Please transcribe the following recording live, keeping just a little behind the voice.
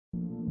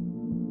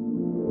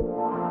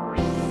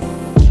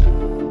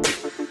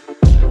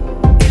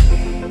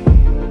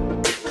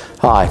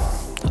Hi,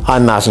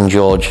 I'm Martin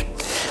George.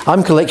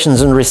 I'm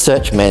Collections and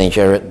Research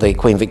Manager at the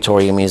Queen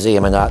Victoria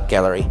Museum and Art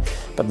Gallery,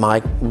 but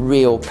my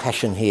real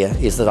passion here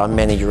is that I'm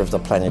manager of the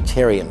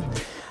Planetarium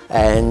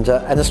and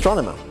an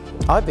astronomer.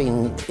 I've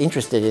been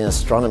interested in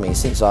astronomy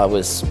since I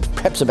was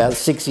perhaps about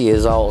 6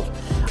 years old.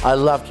 I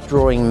loved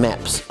drawing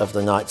maps of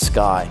the night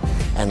sky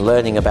and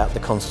learning about the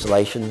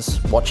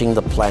constellations, watching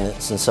the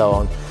planets and so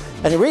on.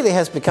 And it really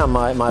has become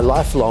my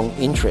lifelong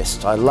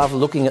interest. I love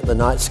looking at the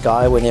night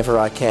sky whenever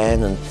I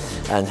can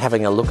and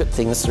having a look at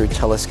things through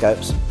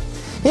telescopes.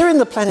 Here in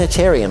the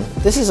Planetarium,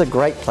 this is a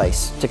great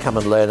place to come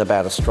and learn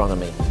about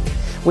astronomy.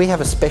 We have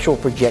a special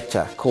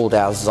projector called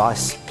our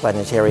Zeiss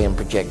Planetarium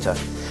projector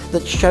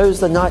that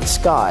shows the night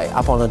sky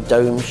up on a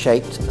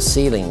dome-shaped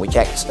ceiling which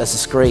acts as a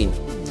screen.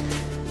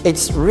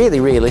 It's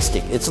really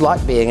realistic. It's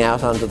like being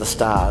out under the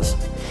stars.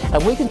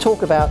 And we can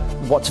talk about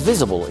what's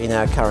visible in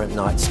our current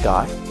night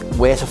sky,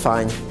 where to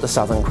find the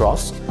Southern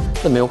Cross,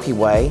 the Milky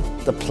Way,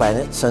 the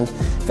planets and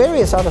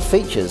various other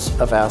features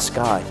of our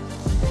sky.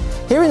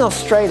 Here in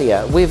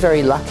Australia, we're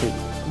very lucky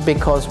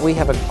because we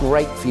have a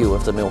great view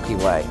of the Milky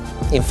Way.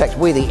 In fact,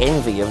 we're the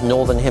envy of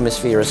Northern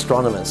Hemisphere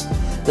astronomers.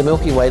 The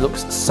Milky Way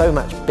looks so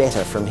much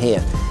better from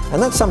here,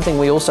 and that's something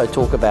we also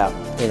talk about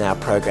in our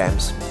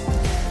programs.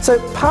 So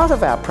part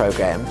of our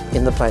program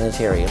in the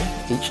Planetarium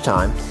each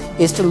time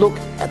is to look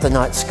at the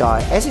night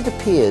sky as it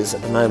appears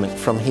at the moment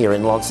from here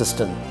in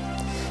Launceston.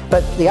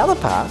 But the other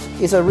part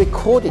is a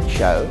recorded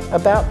show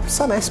about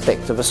some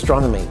aspect of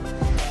astronomy.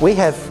 We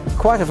have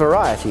quite a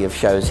variety of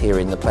shows here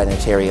in the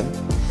Planetarium.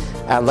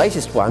 Our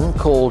latest one,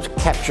 called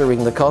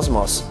Capturing the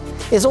Cosmos,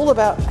 is all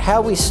about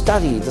how we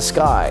study the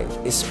sky,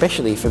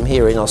 especially from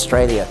here in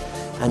Australia,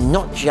 and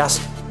not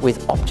just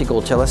with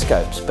optical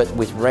telescopes, but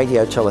with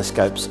radio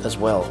telescopes as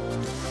well.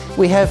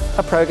 We have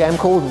a program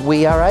called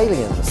We Are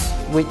Aliens,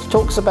 which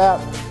talks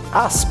about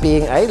us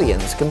being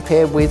aliens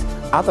compared with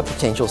other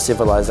potential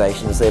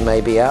civilizations there may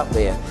be out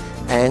there,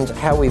 and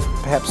how we've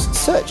perhaps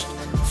searched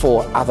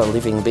for other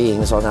living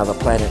beings on other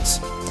planets.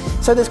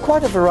 So there's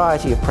quite a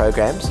variety of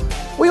programs.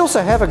 We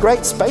also have a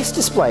great space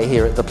display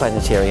here at the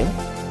Planetarium.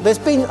 There's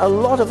been a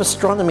lot of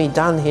astronomy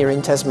done here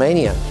in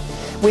Tasmania.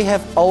 We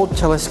have old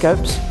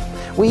telescopes.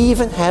 We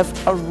even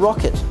have a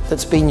rocket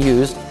that's been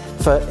used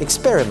for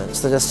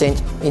experiments that are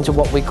sent into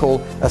what we call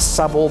a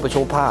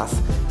suborbital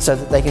path so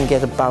that they can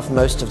get above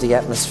most of the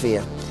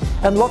atmosphere.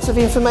 And lots of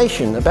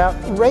information about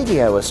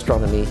radio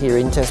astronomy here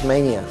in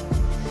Tasmania.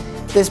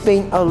 There's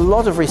been a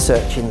lot of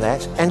research in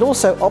that, and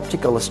also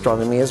optical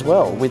astronomy as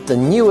well, with the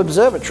new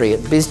observatory at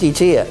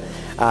Bisditia,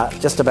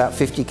 just about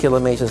 50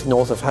 kilometres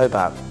north of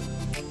Hobart.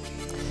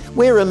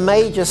 We're a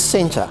major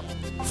centre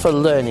for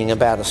learning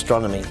about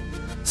astronomy,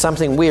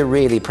 something we're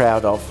really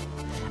proud of.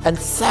 And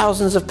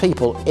thousands of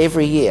people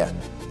every year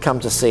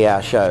come to see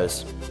our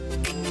shows.